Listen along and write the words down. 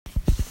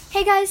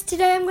Hey guys,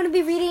 today I'm going to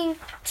be reading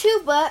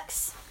 2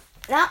 books,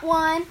 not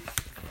one.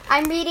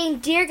 I'm reading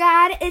Dear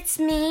God, It's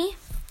Me.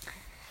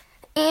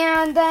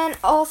 And then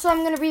also I'm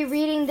going to be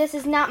reading This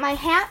Is Not My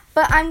Hat,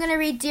 but I'm going to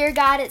read Dear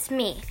God, It's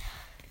Me.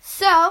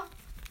 So,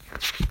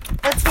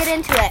 let's get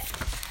into it.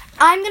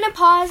 I'm going to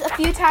pause a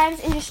few times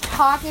and just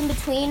talk in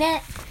between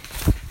it.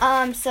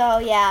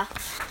 Yeah.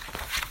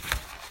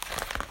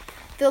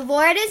 The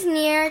Lord is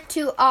near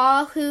to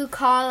all who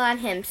call on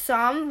Him.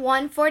 Psalm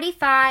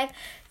 145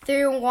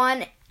 through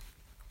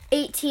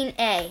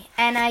 118a,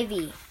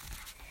 NIV.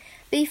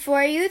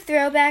 Before you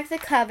throw back the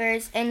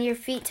covers and your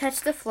feet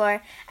touch the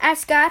floor,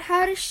 ask God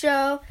how to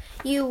show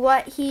you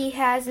what He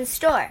has in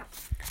store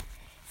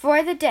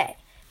for the day.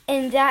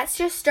 And that's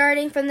just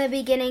starting from the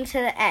beginning to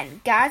the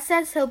end. God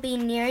says He'll be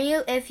near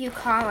you if you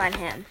call on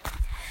Him.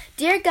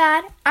 Dear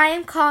God, I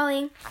am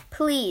calling.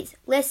 Please,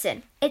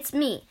 listen. It's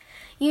me.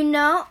 You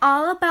know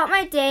all about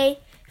my day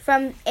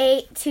from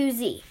A to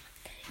Z.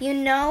 You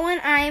know when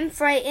I am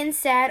frightened,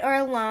 sad, or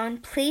alone.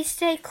 Please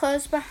stay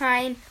close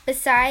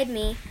beside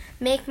me.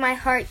 Make my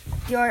heart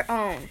your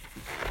own.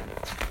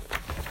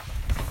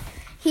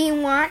 He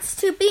wants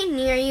to be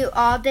near you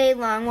all day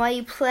long while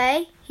you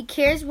play. He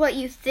cares what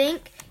you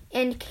think,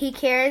 and He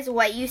cares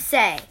what you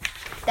say.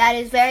 That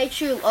is very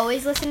true.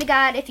 Always listen to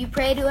God. If you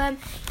pray to Him,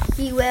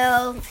 He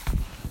will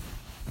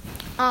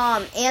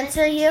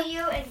answer you.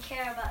 And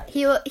care about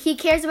you. He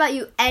cares about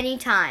you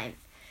anytime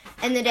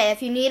in the day.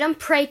 If you need Him,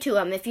 pray to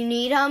Him. If you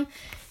need Him,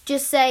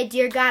 just say,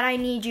 Dear God, I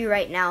need you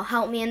right now.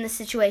 Help me in this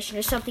situation,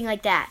 or something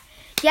like that.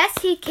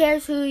 Yes, He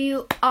cares who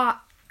you are,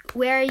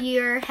 where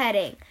you're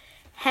headed.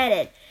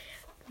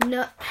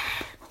 No.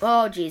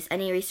 Oh, geez, I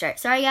need to restart.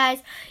 Sorry,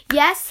 guys.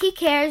 Yes, He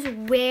cares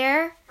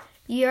where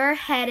you're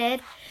headed,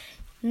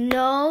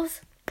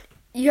 knows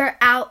your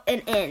out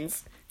and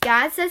ins.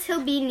 God says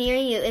He'll be near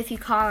you if you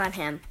call on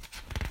Him.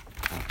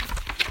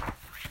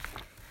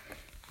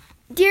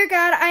 Dear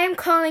God, I am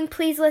calling.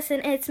 Please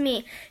listen. It's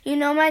me. You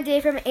know my day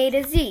from A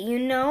to Z. You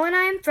know when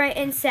I am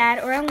frightened,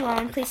 sad, or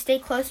alone. Please stay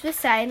close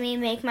beside me.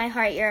 Make my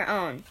heart your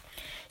own.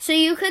 So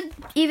you could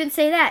even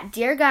say that.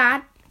 Dear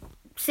God,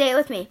 say it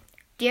with me.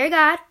 Dear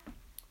God,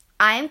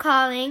 I am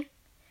calling.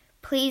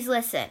 Please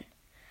listen.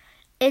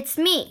 It's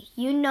me.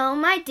 You know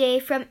my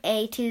day from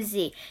A to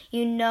Z.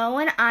 You know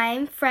when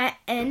I'm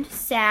frightened,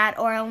 sad,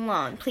 or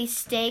alone. Please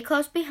stay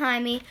close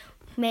behind me.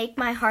 Make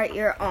my heart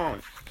your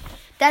own.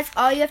 That's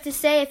all you have to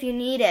say if you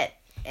need it.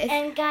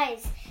 And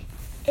guys,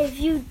 if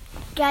you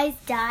guys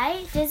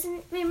die, just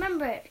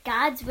remember,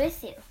 God's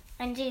with you.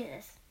 And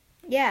Jesus.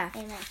 Yeah.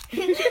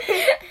 Amen.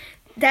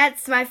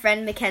 That's my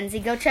friend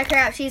Mackenzie. Go check her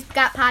out. She's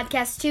got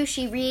podcasts too.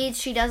 She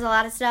reads. She does a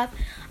lot of stuff.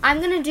 I'm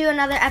going to do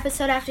another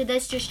episode after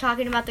this just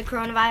talking about the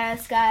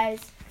coronavirus,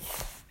 guys.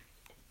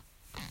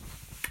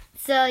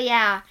 So,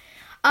 yeah.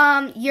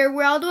 Your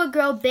world will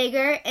grow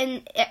bigger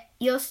and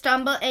you'll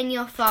stumble and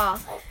you'll fall.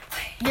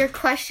 Your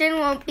question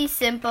won't be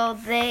simple.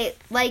 They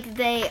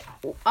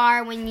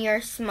are when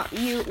you're small.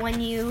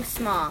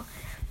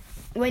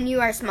 When you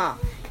are small.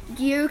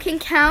 You can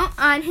count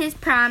on His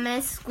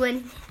promise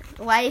when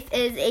life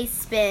is a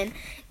spin.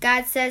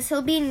 God says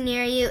He'll be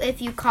near you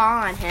if you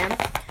call on Him.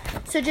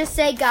 So just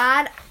say,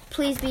 God,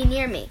 please be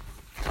near me.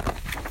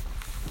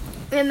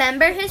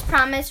 Remember His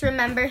promise,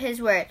 remember His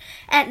word.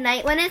 At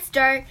night when it's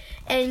dark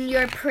and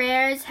your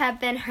prayers have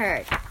been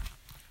heard.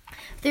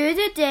 Through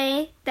the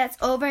day that's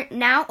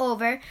now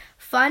over,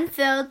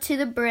 fun-filled to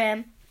the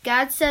brim,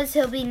 God says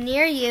He'll be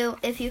near you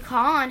if you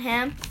call on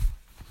Him.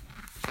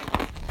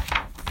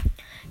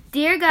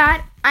 Dear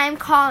God, I am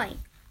calling.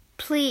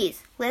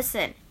 Please,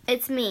 listen.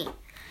 It's me.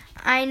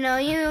 I know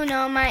you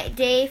know my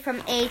day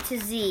from A to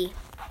Z.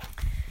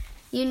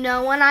 You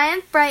know when I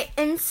am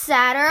frightened,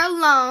 sad, or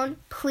alone.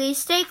 Please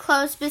stay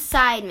close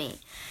beside me.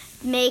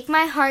 Make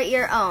my heart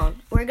your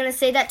own. We're going to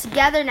say that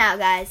together now,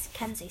 guys.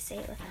 Kenzie, say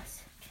it with us.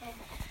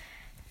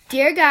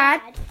 Dear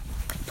God,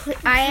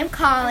 I am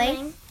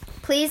calling.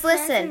 Please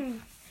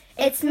listen.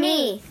 It's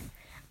me.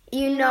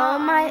 You know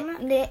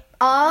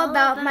all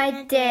about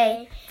my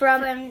day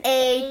from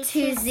A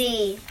to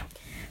Z.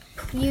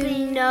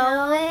 You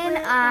know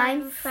when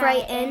I'm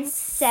frightened,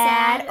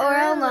 sad, or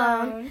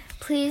alone.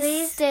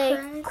 Please stay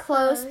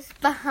close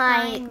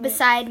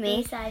beside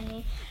me.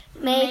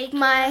 Make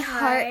my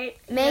heart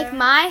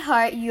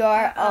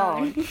your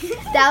own.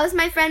 That was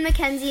my friend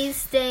Mackenzie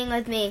staying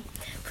with me.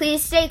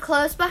 Please stay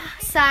close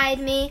beside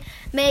me.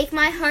 Make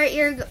my heart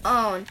your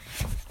own.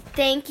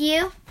 Thank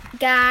you,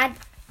 God.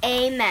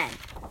 Amen.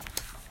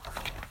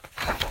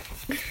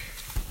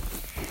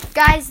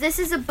 Guys, this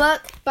is a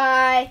book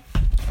by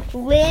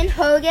Lynn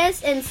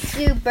Hogus and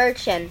Sue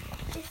Burchin.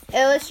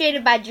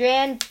 Illustrated by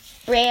Jan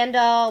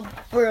Brandel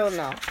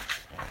Bruno.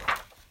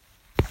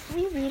 Are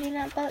you reading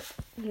that book?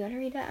 You want to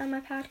read that on my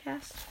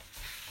podcast?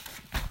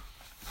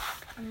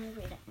 I'm going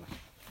to read it.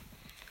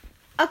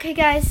 Okay,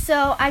 guys,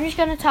 so I'm just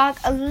going to talk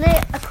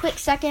a quick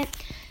second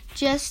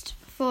just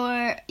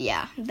for,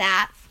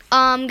 that.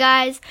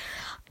 Guys,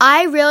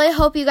 I really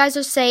hope you guys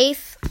are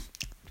safe.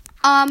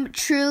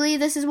 Truly,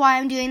 this is why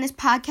I'm doing this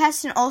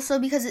podcast, and also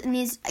because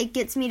it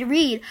gets me to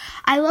read.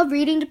 I love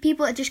reading to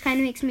people. It just kind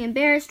of makes me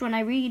embarrassed when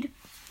I read.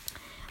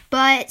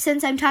 But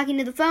since I'm talking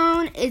to the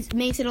phone, it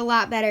makes it a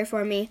lot better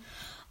for me.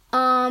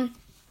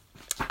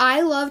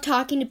 I love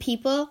talking to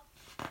people,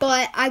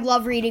 but I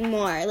love reading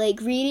more.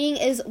 Like, reading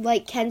is,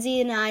 like, Kenzie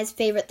and I's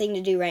favorite thing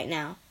to do right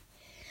now.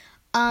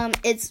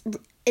 It's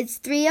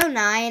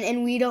 3:09,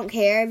 and we don't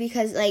care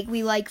because, like,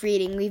 we like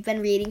reading. We've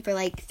been reading for,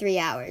 like, 3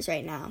 hours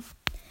right now.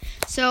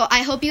 So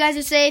I hope you guys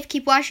are safe.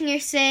 Keep washing your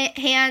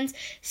hands.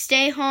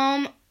 Stay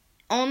home.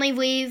 Only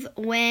leave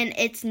when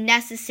it's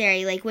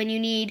necessary, like when you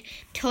need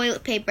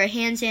toilet paper,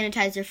 hand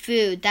sanitizer,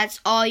 food.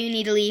 That's all you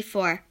need to leave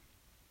for.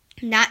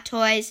 Not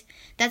toys.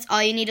 That's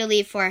all you need to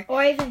leave for.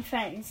 Or even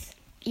friends.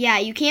 Yeah,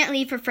 you can't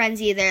leave for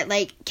friends either.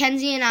 Like,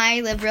 Kenzie and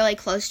I live really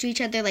close to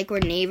each other. Like, we're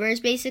neighbors,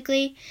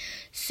 basically.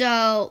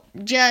 So,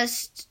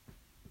 just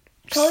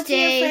go to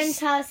your friend's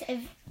house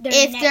if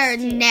they're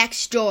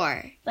next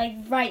door. Like,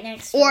 right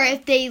next door. Or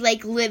if they,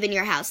 like, live in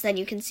your house, then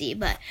you can see.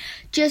 But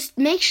just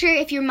make sure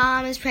if your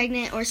mom is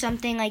pregnant or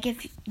something, like,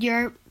 if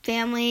your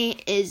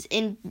family is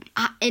in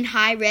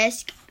high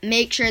risk,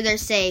 make sure they're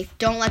safe.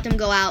 Don't let them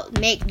go out.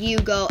 Make you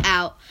go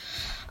out.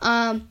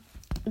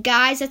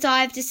 Guys, that's all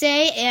I have to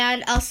say,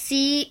 and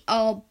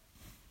I'll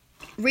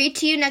read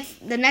to you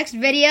the next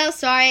video.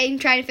 Sorry, I'm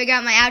trying to figure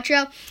out my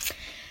outro.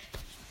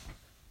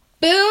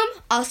 Boom!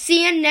 I'll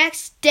see you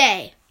next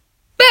day.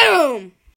 Boom!